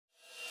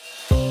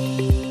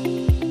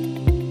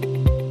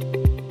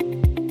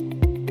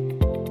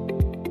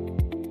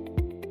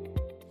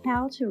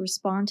how to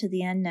respond to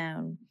the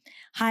unknown.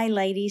 Hi,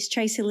 ladies.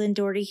 Tracy Lynn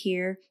Doherty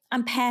here.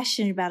 I'm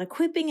passionate about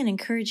equipping and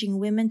encouraging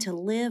women to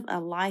live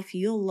a life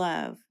you'll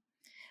love.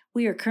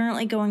 We are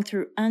currently going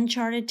through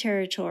uncharted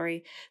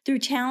territory, through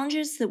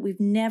challenges that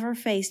we've never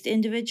faced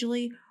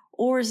individually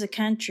or as a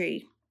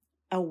country,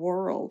 a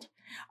world.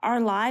 Our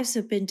lives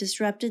have been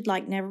disrupted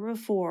like never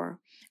before.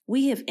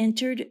 We have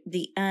entered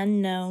the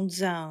unknown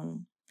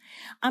zone.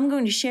 I'm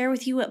going to share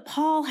with you what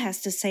Paul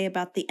has to say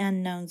about the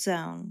unknown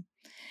zone.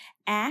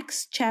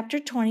 Acts chapter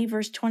 20,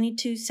 verse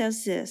 22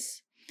 says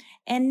this,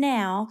 "And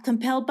now,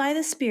 compelled by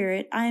the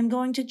Spirit, I am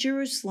going to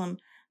Jerusalem,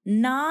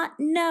 not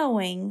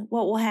knowing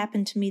what will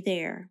happen to me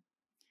there."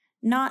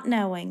 Not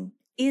knowing.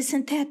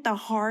 Isn't that the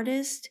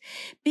hardest?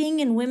 Being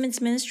in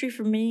women's ministry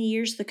for many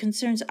years, the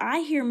concerns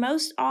I hear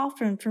most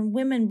often from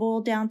women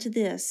boil down to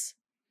this: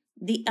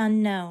 the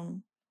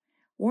unknown.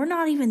 We're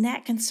not even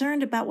that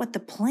concerned about what the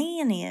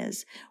plan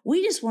is.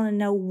 We just want to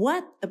know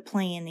what the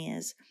plan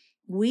is.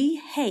 We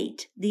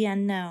hate the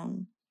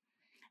unknown.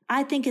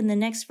 I think in the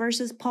next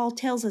verses, Paul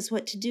tells us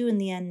what to do in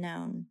the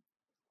unknown.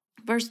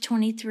 Verse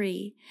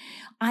 23,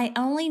 "I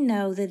only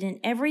know that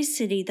in every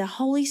city the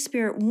Holy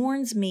Spirit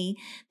warns me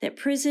that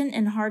prison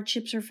and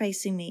hardships are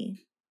facing me."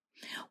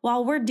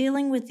 While we're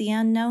dealing with the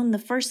unknown, the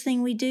first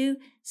thing we do,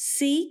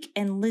 seek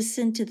and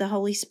listen to the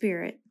Holy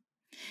Spirit.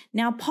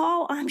 Now,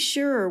 Paul, I'm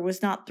sure,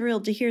 was not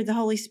thrilled to hear the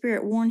Holy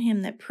Spirit warn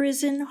him that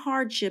prison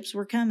hardships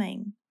were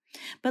coming.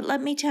 But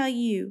let me tell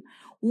you,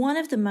 one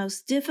of the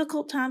most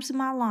difficult times of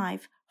my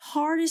life,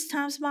 hardest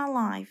times of my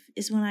life,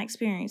 is when I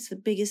experience the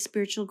biggest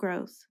spiritual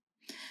growth.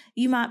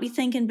 You might be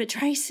thinking, "But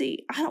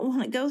Tracy, I don't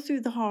want to go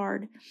through the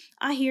hard."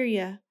 I hear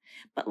you.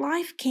 But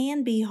life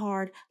can be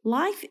hard.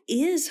 Life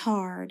is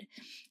hard.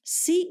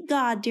 Seek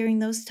God during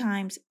those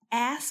times.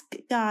 Ask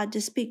God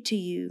to speak to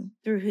you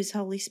through His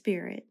Holy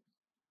Spirit.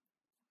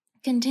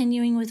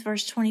 Continuing with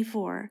verse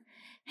 24,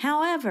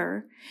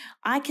 "However,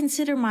 I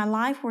consider my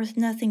life worth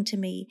nothing to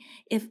me,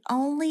 if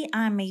only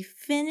I may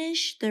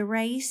finish the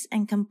race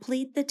and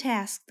complete the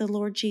task the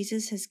Lord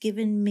Jesus has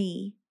given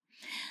me."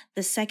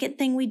 The second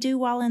thing we do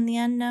while in the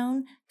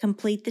unknown,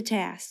 complete the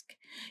task.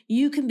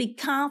 You can be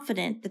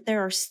confident that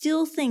there are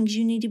still things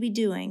you need to be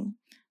doing,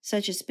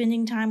 such as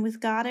spending time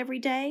with God every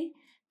day,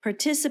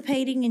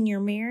 participating in your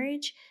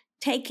marriage,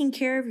 taking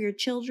care of your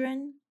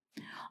children.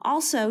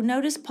 Also,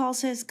 notice Paul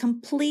says,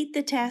 complete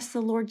the task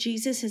the Lord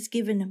Jesus has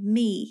given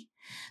me.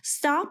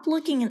 Stop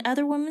looking at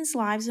other women's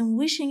lives and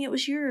wishing it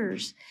was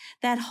yours.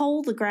 That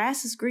whole "the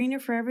grass is greener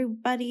for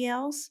everybody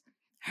else."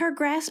 Her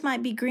grass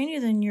might be greener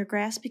than your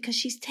grass because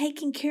she's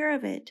taking care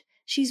of it.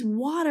 She's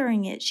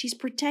watering it. She's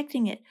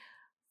protecting it.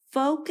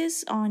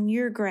 Focus on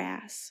your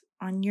grass,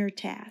 on your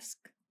task.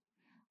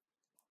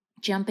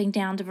 Jumping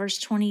down to verse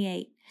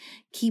 28.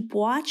 "Keep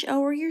watch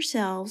over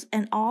yourselves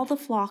and all the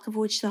flock of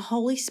which the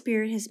Holy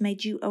Spirit has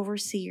made you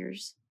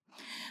overseers."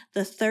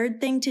 The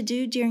third thing to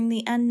do during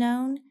the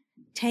unknown,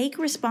 take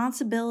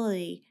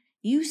responsibility.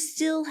 You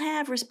still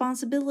have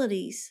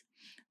responsibilities.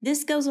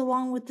 This goes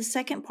along with the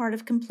second part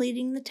of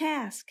completing the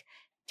task.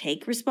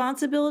 Take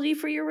responsibility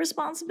for your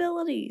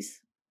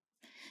responsibilities.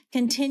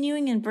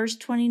 Continuing in verse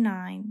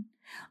 29,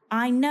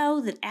 "I know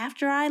that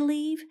after I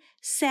leave,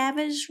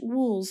 savage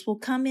wolves will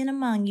come in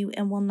among you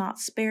and will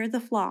not spare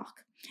the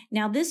flock."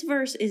 Now, this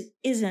verse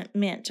isn't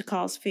meant to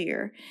cause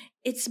fear.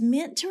 It's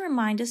meant to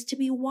remind us to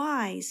be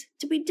wise,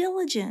 to be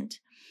diligent.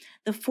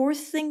 The fourth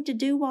thing to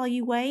do while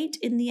you wait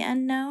in the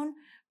unknown,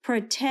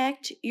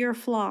 protect your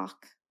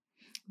flock.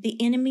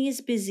 The enemy is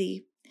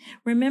busy.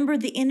 Remember,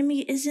 the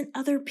enemy isn't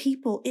other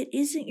people. It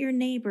isn't your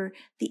neighbor.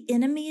 The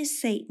enemy is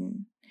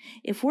Satan.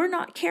 If we're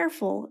not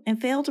careful and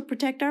fail to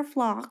protect our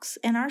flocks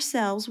and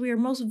ourselves, we are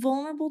most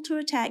vulnerable to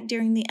attack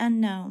during the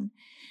unknown.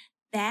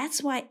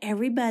 That's why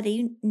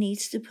everybody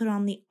needs to put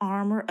on the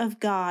armor of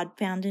God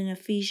found in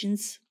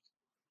Ephesians.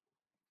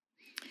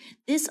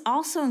 This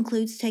also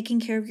includes taking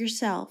care of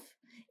yourself.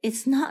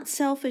 It's not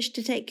selfish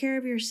to take care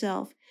of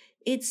yourself.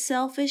 It's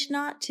selfish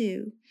not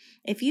to.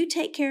 If you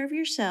take care of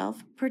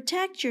yourself,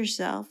 protect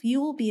yourself, you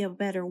will be a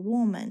better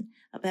woman,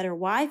 a better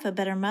wife, a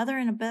better mother,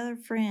 and a better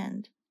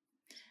friend.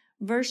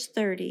 Verse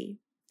 30,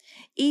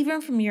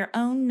 "Even from your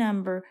own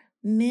number,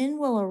 men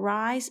will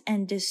arise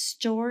and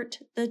distort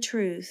the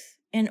truth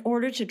in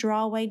order to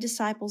draw away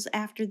disciples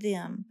after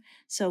them.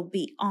 So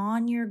be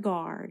on your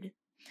guard."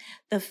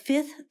 The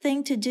fifth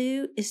thing to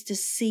do is to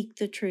seek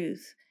the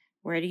truth.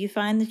 Where do you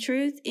find the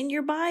truth? In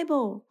your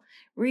Bible.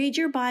 Read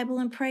your Bible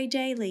and pray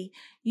daily.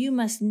 You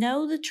must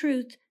know the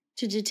truth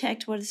to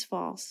detect what is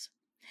false.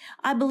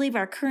 I believe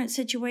our current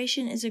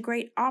situation is a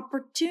great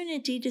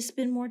opportunity to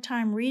spend more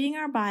time reading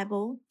our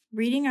Bible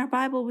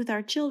with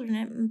our children,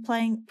 and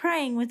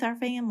praying with our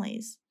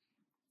families.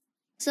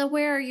 So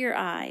where are your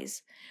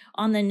eyes?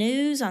 On the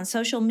news, on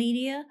social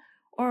media,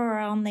 or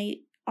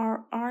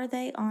are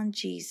they on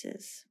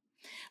Jesus?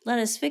 Let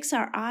us fix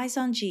our eyes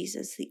on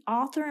Jesus, the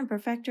author and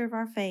perfecter of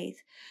our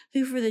faith,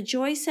 who for the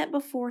joy set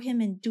before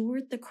him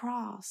endured the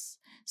cross,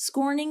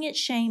 scorning its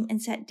shame,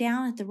 and sat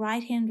down at the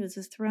right hand of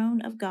the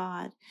throne of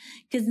God.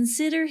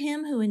 Consider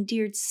him who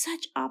endured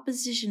such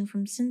opposition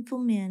from sinful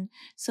men,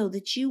 so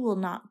that you will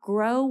not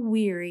grow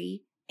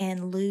weary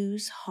and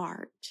lose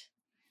heart.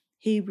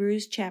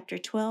 Hebrews chapter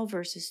 12,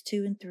 verses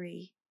 2 and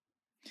 3.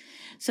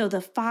 So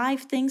the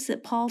 5 things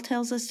that Paul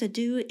tells us to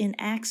do in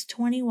Acts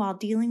 20 while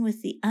dealing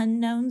with the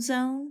unknown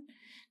zone.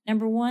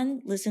 Number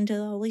 1, listen to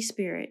the Holy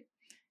Spirit.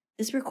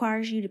 This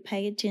requires you to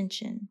pay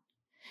attention.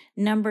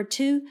 Number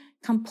 2,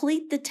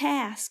 complete the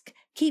task.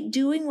 Keep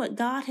doing what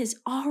God has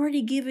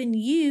already given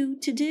you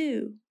to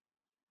do.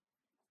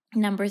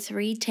 Number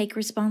 3, take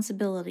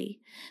responsibility.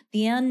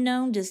 The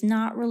unknown does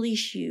not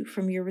release you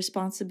from your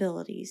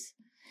responsibilities.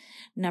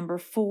 Number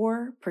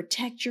 4,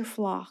 protect your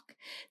flock.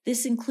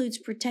 This includes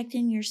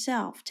protecting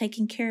yourself,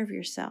 taking care of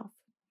yourself.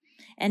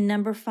 And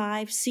number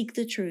 5, seek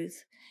the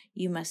truth.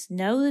 You must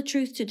know the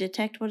truth to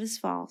detect what is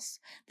false.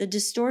 The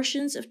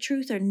distortions of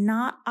truth are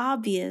not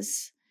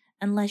obvious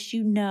unless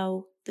you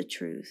know the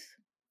truth.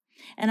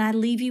 And I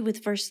leave you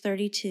with verse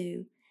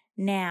 32.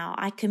 Now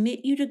I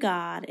commit you to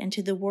God and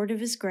to the word of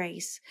his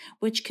grace,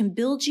 which can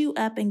build you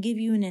up and give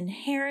you an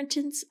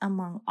inheritance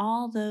among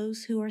all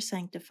those who are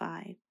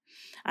sanctified.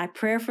 I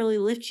prayerfully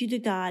lift you to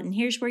God, and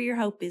here's where your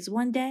hope is.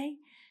 One day,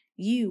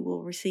 you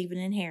will receive an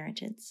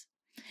inheritance.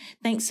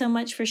 Thanks so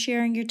much for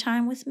sharing your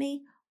time with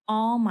me.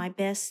 All my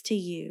best to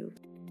you.